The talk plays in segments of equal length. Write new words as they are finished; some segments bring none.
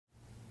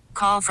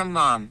Call from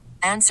mom.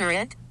 Answer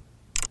it.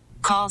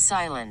 Call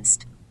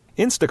silenced.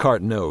 Instacart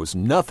knows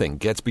nothing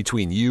gets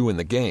between you and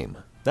the game.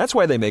 That's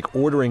why they make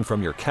ordering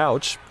from your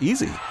couch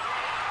easy.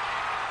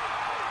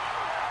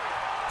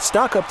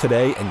 Stock up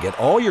today and get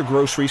all your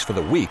groceries for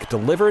the week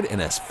delivered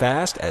in as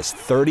fast as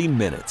 30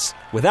 minutes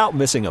without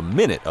missing a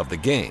minute of the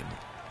game.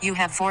 You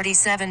have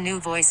 47 new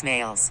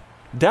voicemails.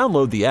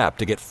 Download the app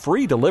to get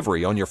free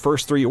delivery on your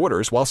first 3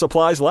 orders while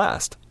supplies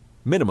last.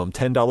 Minimum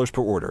 $10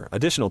 per order.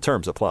 Additional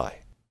terms apply.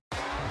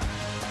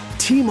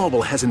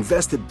 T-Mobile has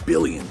invested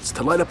billions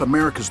to light up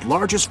America's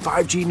largest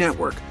 5G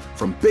network,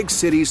 from big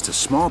cities to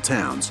small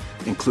towns,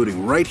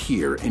 including right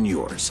here in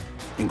yours.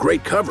 And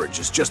great coverage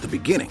is just the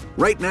beginning.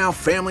 Right now,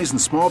 families and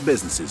small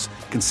businesses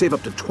can save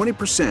up to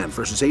 20%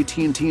 versus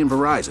AT&T and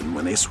Verizon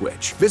when they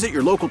switch. Visit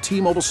your local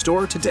T-Mobile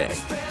store today.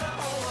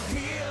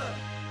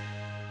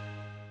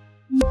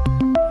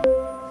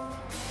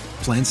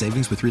 Plan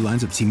savings with 3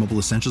 lines of T-Mobile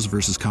Essentials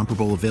versus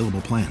comparable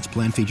available plans.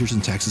 Plan features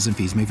and taxes and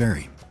fees may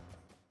vary.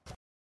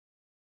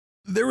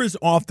 There is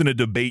often a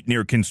debate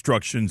near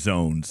construction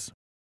zones.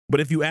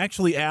 But if you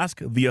actually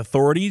ask the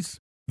authorities,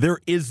 there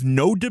is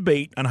no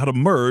debate on how to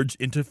merge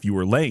into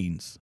fewer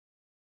lanes.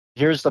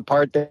 Here's the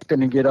part that's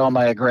going to get all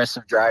my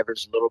aggressive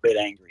drivers a little bit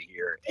angry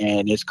here,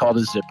 and it's called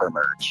a zipper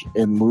merge.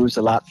 It moves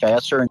a lot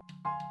faster.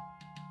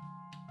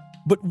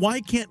 But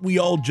why can't we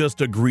all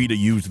just agree to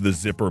use the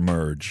zipper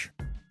merge?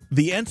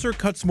 The answer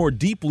cuts more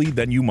deeply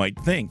than you might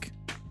think.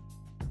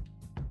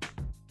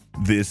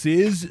 This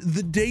is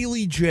The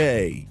Daily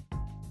J.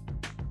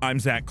 I'm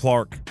Zach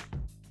Clark.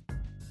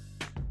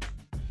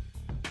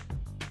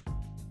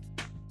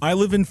 I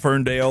live in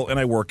Ferndale and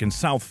I work in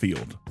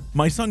Southfield.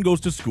 My son goes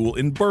to school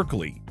in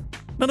Berkeley.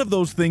 None of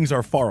those things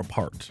are far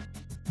apart.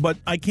 But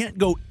I can't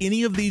go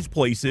any of these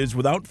places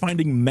without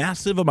finding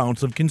massive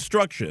amounts of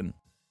construction,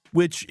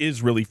 which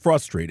is really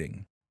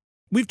frustrating.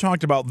 We've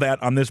talked about that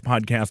on this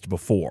podcast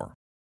before.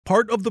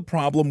 Part of the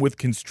problem with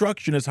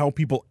construction is how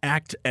people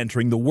act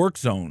entering the work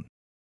zone.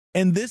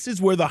 And this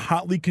is where the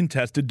hotly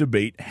contested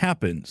debate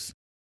happens.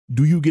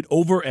 Do you get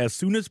over as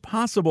soon as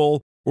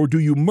possible, or do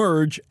you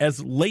merge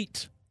as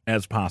late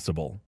as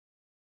possible?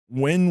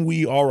 When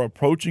we are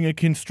approaching a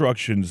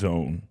construction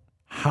zone,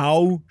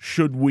 how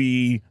should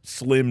we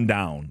slim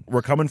down?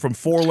 We're coming from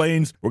 4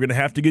 lanes. We're going to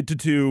have to get to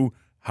 2.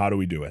 How do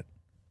we do it?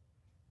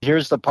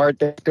 Here's the part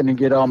that's going to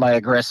get all my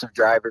aggressive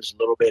drivers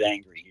a little bit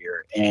angry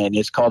here, and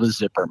it's called a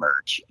zipper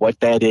merge. What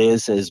that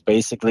is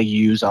basically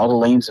you use all the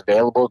lanes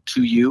available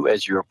to you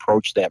as you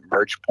approach that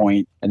merge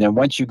point. And then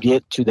once you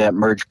get to that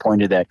merge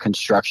point of that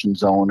construction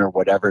zone or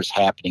whatever's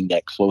happening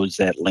that closes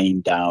that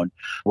lane down,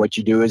 what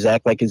you do is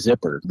act like a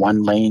zipper.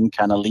 One lane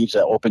kind of leaves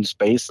an open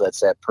space,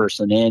 lets that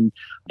person in.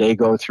 They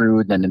go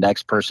through, then the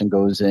next person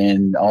goes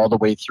in all the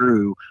way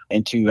through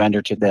until you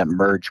enter to that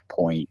merge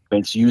point.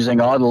 It's using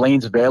all the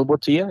lanes available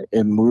to you.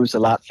 It moves a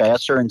lot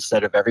faster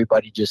instead of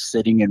everybody just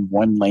sitting in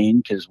one lane,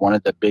 because one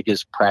of the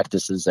biggest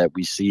practices that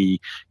we see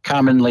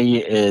commonly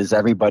is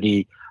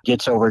everybody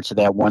gets over to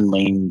that one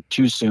lane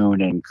too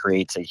soon and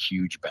creates a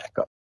huge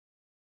backup.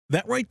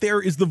 That right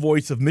there is the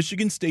voice of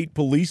Michigan State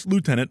Police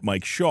Lieutenant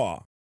Mike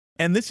Shaw.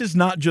 And this is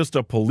not just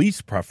a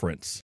police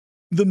preference.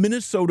 The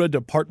Minnesota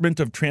Department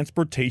of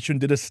Transportation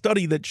did a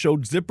study that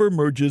showed zipper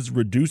merges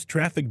reduce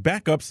traffic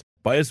backups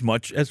by as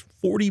much as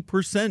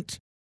 40%.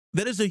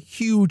 That is a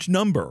huge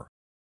number.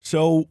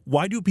 So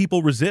why do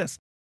people resist?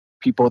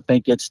 People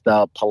think it's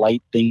the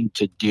polite thing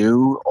to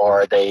do,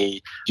 or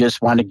they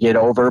just want to get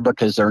over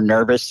because they're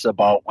nervous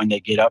about when they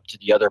get up to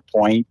the other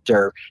point,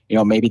 or,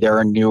 maybe they're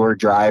a newer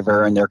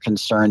driver and they're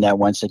concerned that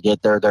once they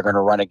get there, they're going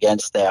to run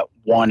against that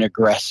one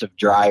aggressive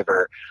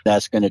driver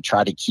that's going to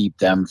try to keep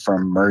them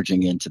from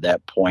merging into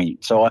that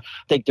point. So I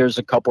think there's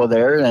a couple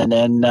there. And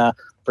then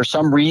for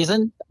some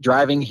reason,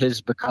 driving has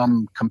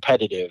become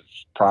competitive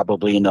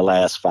probably in the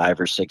last 5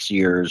 or 6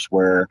 years,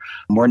 where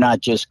we're not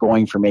just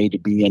going from A to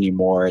B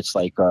anymore. It's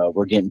like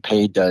we're getting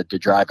paid to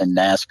drive in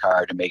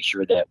NASCAR to make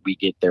sure that we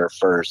get there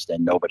first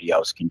and nobody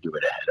else can do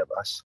it ahead of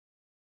us.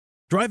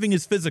 Driving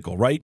is physical,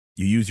 right?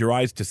 You use your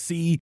eyes to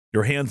see,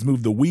 your hands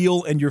move the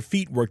wheel, and your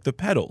feet work the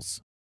pedals.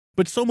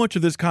 But so much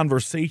of this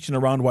conversation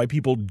around why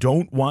people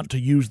don't want to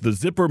use the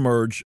zipper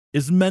merge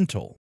is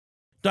mental.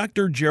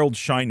 Dr. Gerald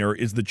Shiner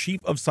is the chief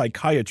of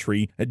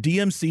psychiatry at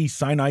DMC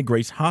Sinai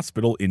Grace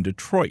Hospital in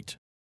Detroit.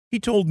 He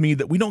told me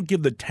that we don't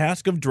give the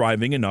task of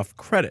driving enough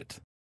credit.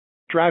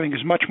 Driving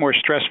is much more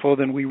stressful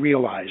than we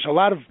realize. A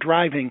lot of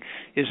driving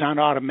is on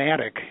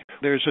automatic.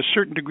 There's a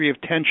certain degree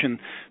of tension.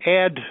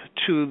 Add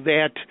to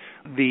that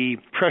the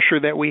pressure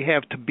that we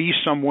have to be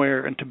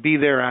somewhere and to be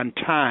there on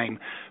time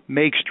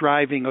makes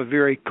driving a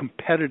very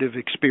competitive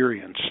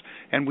experience.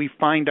 And we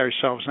find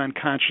ourselves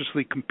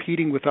unconsciously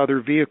competing with other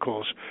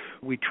vehicles.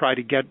 We try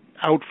to get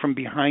out from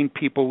behind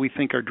people we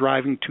think are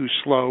driving too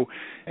slow,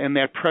 and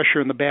that pressure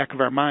in the back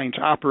of our minds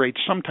operates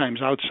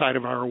sometimes outside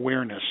of our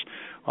awareness.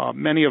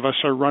 Many of us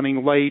are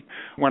running late.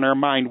 When our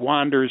mind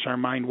wanders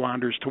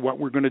to what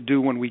we're going to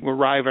do when we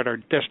arrive at our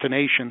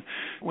destination.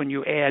 When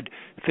you add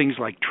things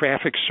like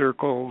traffic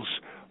circles,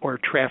 or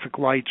traffic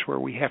lights where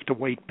we have to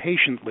wait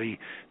patiently,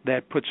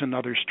 that puts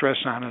another stress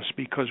on us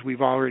because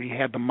we've already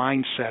had the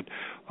mindset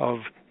of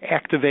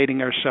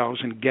activating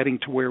ourselves and getting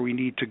to where we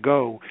need to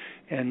go,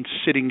 and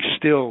sitting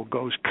still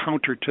goes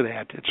counter to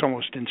that. It's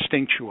almost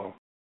instinctual.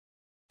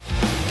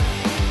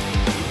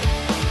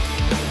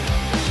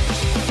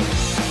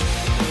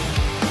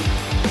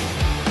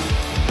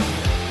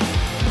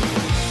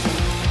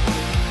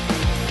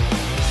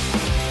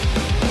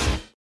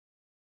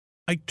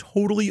 I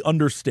totally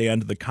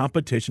understand the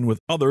competition with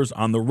others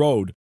on the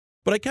road,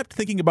 but I kept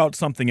thinking about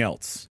something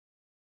else.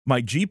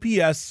 My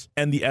GPS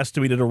and the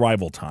estimated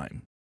arrival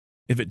time.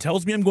 If it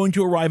tells me I'm going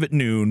to arrive at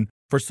noon,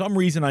 for some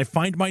reason I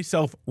find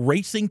myself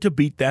racing to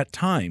beat that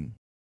time.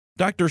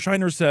 Dr.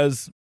 Shiner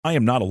says I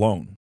am not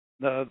alone.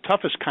 The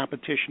toughest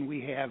competition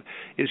we have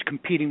is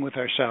competing with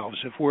ourselves.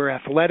 If we're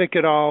athletic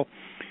at all,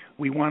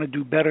 we want to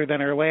do better than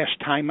our last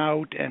time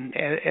out, and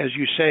as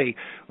you say,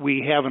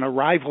 we have an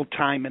arrival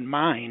time in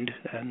mind,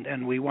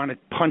 and we want to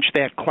punch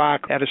that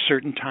clock at a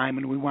certain time,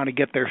 and we want to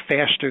get there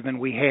faster than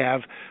we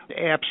have.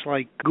 Apps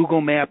like Google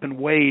Map and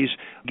Waze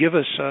give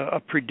us a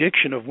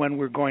prediction of when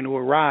we're going to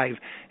arrive,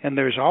 and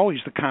there's always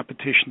the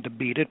competition to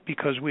beat it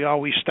because we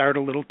always start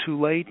a little too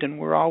late, and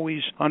we're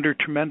always under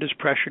tremendous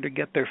pressure to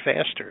get there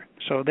faster.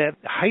 So that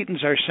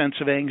heightens our sense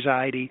of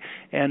anxiety,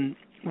 and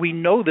we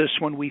know this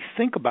when we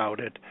think about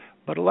it.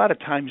 But a lot of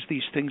times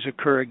these things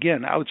occur,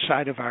 again,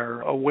 outside of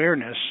our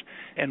awareness,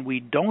 and we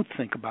don't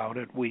think about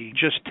it. We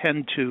just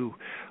tend to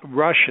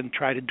rush and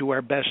try to do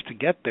our best to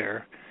get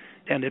there,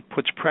 and it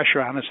puts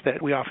pressure on us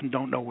that we often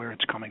don't know where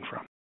it's coming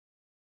from.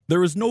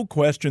 There is no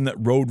question that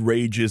road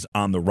rage is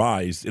on the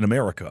rise in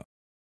America.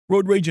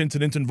 Road rage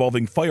incidents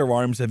involving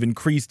firearms have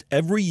increased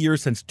every year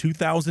since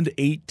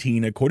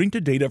 2018, according to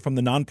data from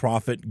the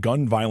nonprofit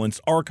Gun Violence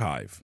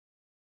Archive.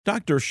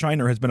 Dr.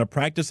 Shiner has been a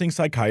practicing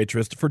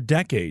psychiatrist for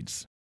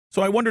decades.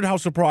 So I wondered how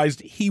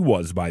surprised he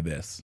was by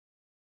this.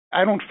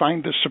 I don't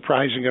find this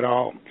surprising at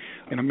all.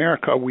 In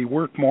America, we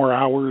work more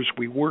hours,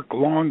 we work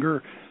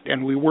longer,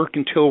 and we work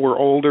until we're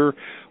older.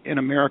 In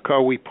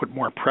America, we put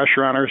more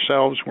pressure on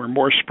ourselves, we're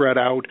more spread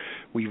out,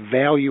 we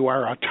value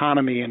our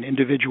autonomy in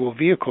individual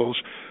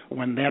vehicles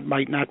when that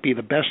might not be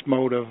the best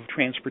mode of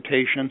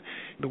transportation.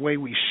 The way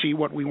we see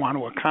what we want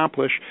to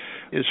accomplish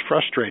is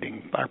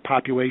frustrating. Our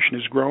population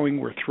is growing,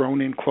 we're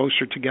thrown in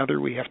closer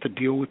together, we have to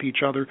deal with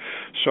each other.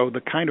 So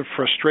the kind of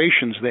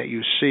frustrations that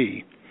you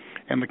see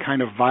and the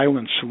kind of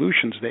violent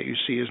solutions that you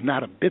see is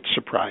not a bit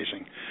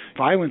surprising.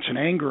 Violence and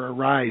anger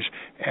arise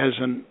as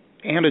an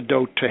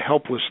antidote to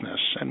helplessness,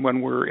 and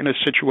when we're in a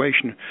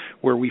situation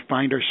where we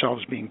find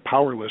ourselves being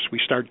powerless, we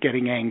start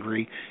getting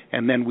angry,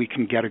 and then we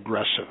can get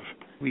aggressive.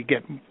 We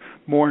get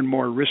more and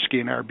more risky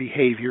in our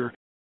behavior.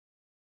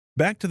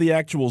 Back to the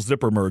actual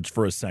zipper merge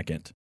for a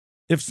second.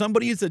 If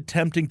somebody is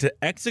attempting to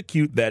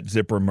execute that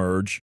zipper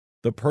merge,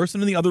 the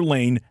person in the other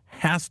lane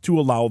has to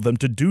allow them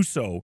to do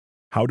so.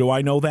 How do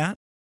I know that?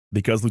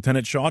 Because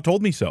Lieutenant Shaw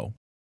told me so.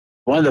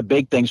 One of the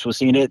big things we've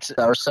seen, it's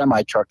our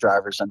semi-truck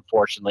drivers,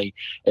 unfortunately,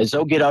 is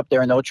they'll get up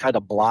there and they'll try to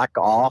block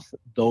off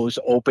those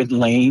open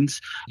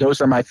lanes.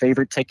 Those are my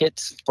favorite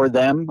tickets for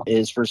them,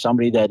 is for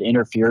somebody that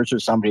interferes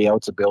with somebody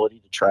else's ability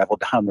to travel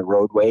down the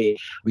roadway.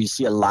 We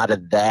see a lot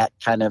of that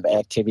kind of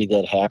activity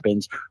that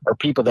happens, or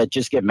people that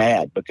just get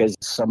mad because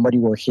somebody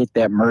will hit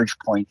that merge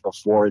point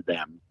before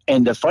them.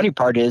 And the funny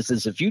part is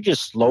if you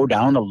just slow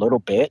down a little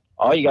bit,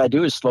 all you got to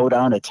do is slow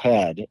down a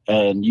tad.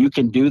 And you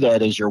can do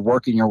that as you're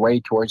working your way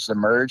towards the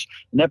merge.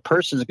 And that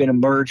person is going to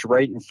merge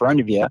right in front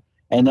of you.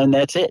 And then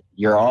that's it.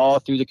 You're all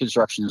through the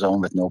construction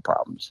zone with no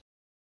problems.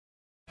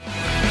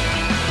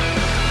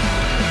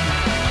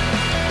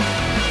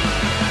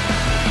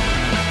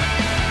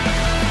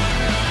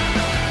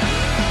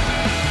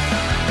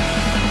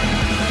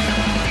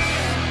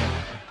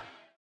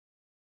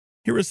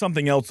 Here is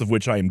something else of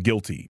which I am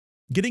guilty.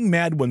 Getting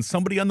mad when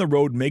somebody on the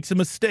road makes a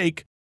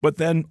mistake, but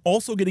then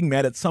also getting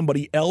mad at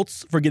somebody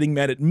else for getting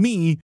mad at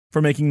me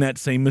for making that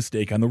same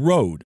mistake on the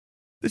road.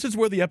 This is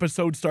where the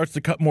episode starts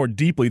to cut more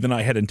deeply than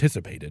I had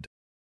anticipated.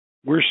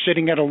 We're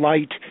sitting at a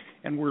light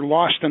and we're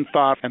lost in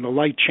thought, and the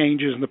light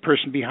changes and the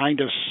person behind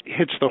us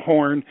hits the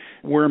horn.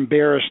 We're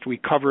embarrassed. We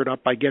cover it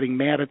up by getting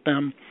mad at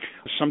them.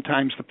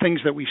 Sometimes the things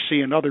that we see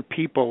in other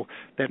people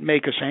that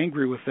make us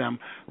angry with them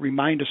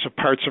remind us of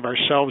parts of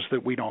ourselves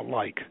that we don't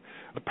like.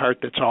 The part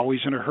that's always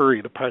in a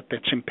hurry, the part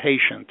that's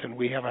impatient, and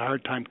we have a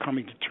hard time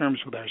coming to terms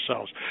with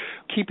ourselves.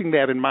 Keeping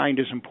that in mind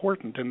is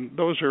important, and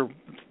those are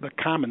the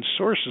common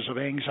sources of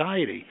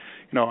anxiety.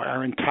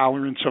 Our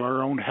intolerance of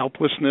our own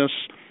helplessness,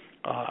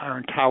 our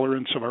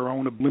intolerance of our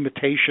own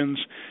limitations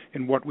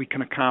in what we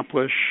can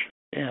accomplish.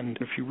 And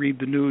if you read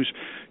the news,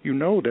 you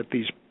know that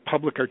these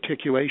public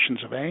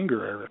articulations of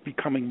anger are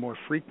becoming more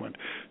frequent.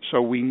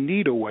 So we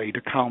need a way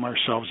to calm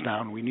ourselves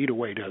down. We need a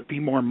way to be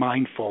more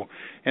mindful.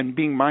 And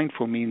being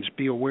mindful means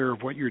be aware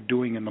of what you're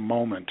doing in the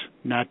moment,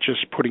 not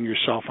just putting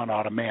yourself on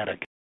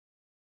automatic.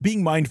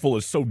 Being mindful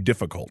is so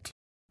difficult.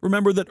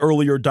 Remember that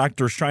earlier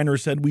Dr. Shiner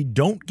said we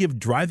don't give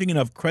driving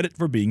enough credit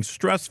for being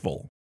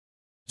stressful.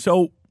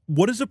 So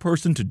what is a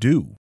person to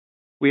do?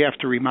 We have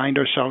to remind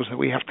ourselves that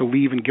we have to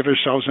leave and give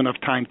ourselves enough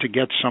time to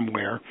get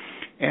somewhere.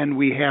 And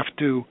we have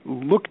to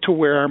look to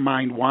where our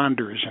mind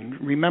wanders and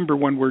remember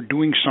when we're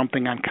doing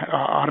something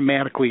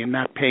automatically and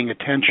not paying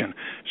attention.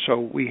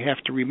 So we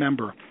have to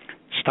remember,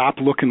 stop,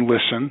 look, and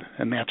listen,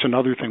 and that's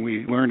another thing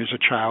we learn as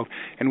a child.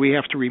 And we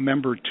have to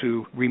remember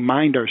to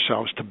remind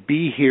ourselves to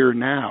be here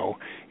now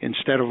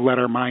instead of let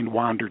our mind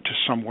wander to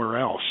somewhere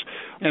else.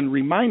 And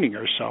reminding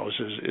ourselves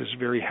is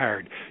very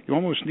hard. You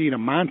almost need a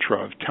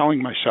mantra of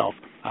telling myself,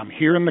 I'm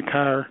here in the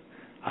car,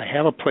 I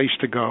have a place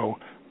to go,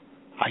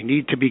 I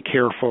need to be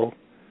careful,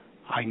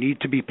 I need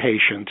to be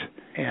patient,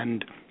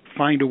 and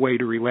find a way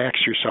to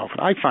relax yourself.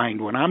 And I find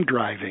when I'm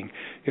driving,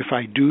 if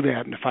I do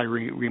that and if I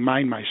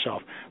remind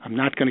myself, I'm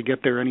not going to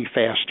get there any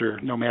faster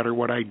no matter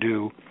what I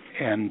do,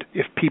 and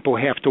if people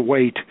have to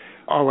wait,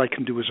 all I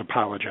can do is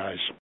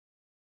apologize.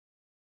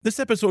 This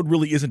episode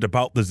really isn't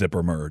about the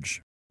zipper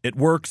merge. It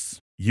works,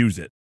 use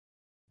it.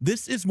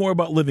 This is more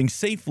about living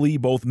safely,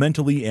 both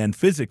mentally and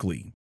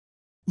physically.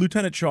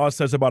 Lieutenant Shaw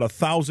says about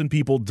 1,000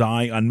 people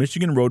die on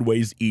Michigan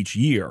roadways each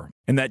year,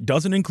 and that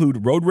doesn't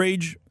include road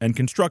rage and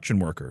construction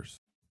workers.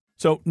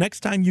 So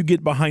next time you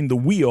get behind the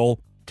wheel,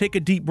 take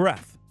a deep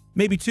breath.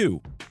 Maybe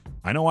two.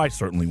 I know I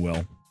certainly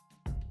will.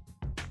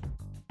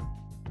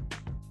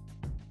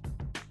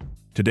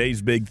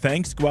 Today's big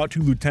thanks go out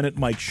to Lieutenant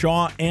Mike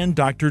Shaw and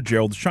Dr.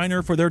 Gerald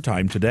Shiner for their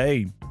time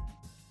today.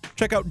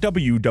 Check out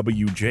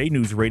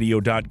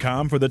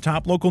WWJNewsRadio.com for the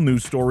top local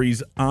news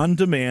stories on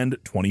demand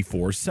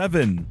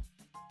 24/7.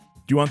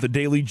 Do you want the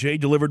Daily J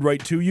delivered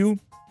right to you?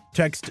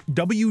 Text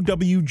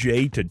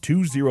WWJ to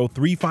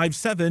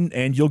 20357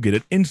 and you'll get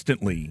it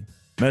instantly.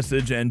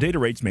 Message and data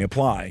rates may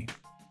apply.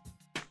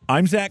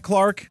 I'm Zach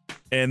Clark,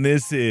 and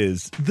this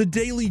is the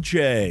Daily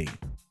J.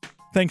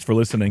 Thanks for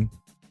listening.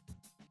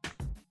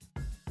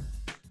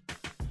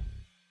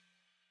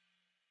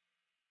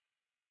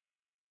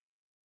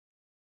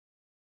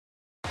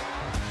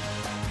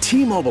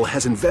 T-Mobile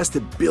has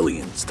invested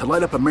billions to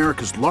light up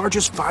America's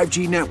largest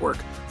 5G network,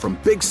 from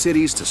big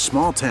cities to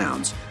small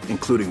towns,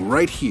 including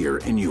right here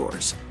in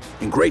yours.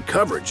 And great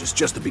coverage is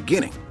just the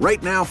beginning.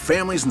 Right now,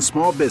 families and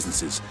small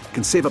businesses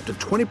can save up to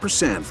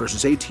 20%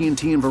 versus AT&T and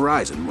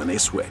Verizon when they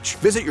switch.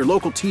 Visit your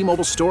local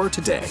T-Mobile store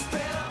today.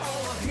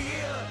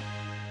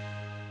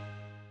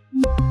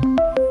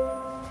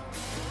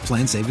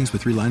 Plan savings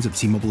with 3 lines of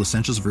T-Mobile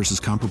Essentials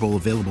versus comparable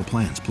available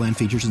plans. Plan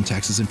features and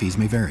taxes and fees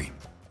may vary.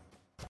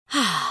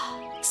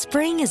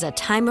 Spring is a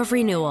time of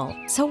renewal,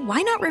 so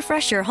why not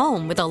refresh your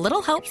home with a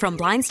little help from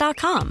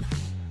Blinds.com?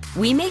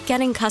 We make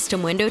getting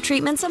custom window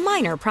treatments a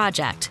minor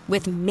project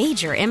with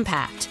major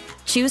impact.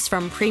 Choose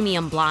from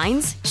premium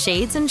blinds,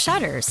 shades, and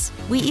shutters.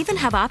 We even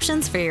have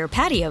options for your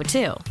patio,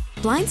 too.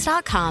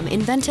 Blinds.com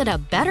invented a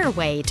better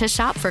way to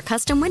shop for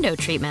custom window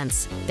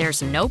treatments.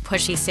 There's no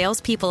pushy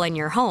salespeople in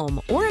your home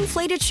or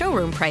inflated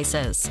showroom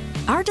prices.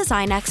 Our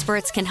design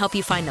experts can help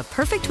you find the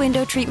perfect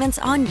window treatments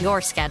on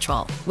your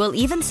schedule. We'll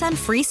even send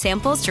free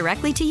samples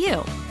directly to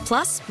you.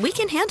 Plus, we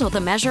can handle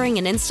the measuring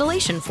and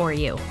installation for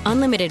you.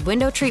 Unlimited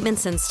window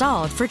treatments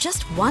installed for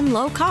just one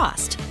low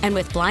cost. And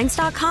with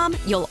Blinds.com,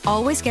 you'll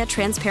always get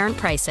transparent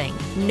pricing.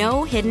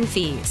 No hidden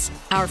fees.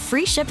 Our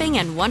free shipping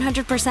and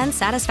 100%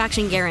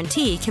 satisfaction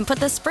guarantee can put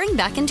the spring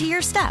back into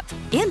your step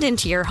and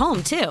into your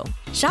home, too.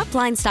 Shop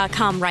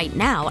Blinds.com right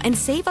now and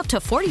save up to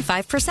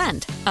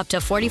 45%. Up to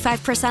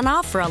 45%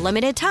 off for a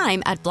limited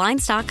time at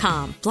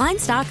Blinds.com.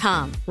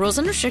 Blinds.com. Rules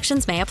and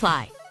restrictions may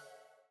apply.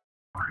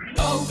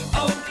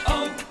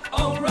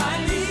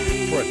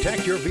 O'Reilly.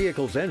 Protect your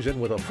vehicle's engine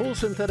with a full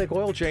synthetic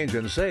oil change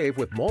and save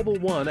with Mobil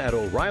 1 at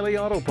O'Reilly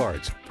Auto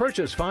Parts.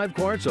 Purchase 5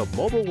 quarts of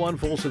Mobil 1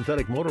 full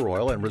synthetic motor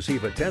oil and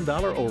receive a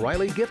 $10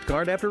 O'Reilly gift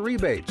card after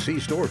rebate. See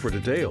store for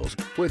details.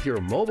 With your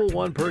Mobil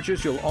 1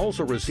 purchase, you'll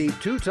also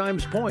receive 2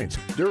 times points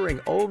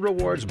during O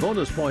Rewards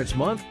Bonus Points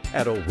Month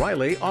at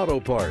O'Reilly Auto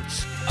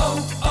Parts.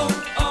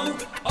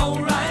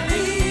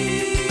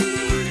 O'Reilly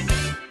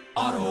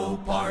Auto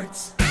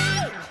Parts.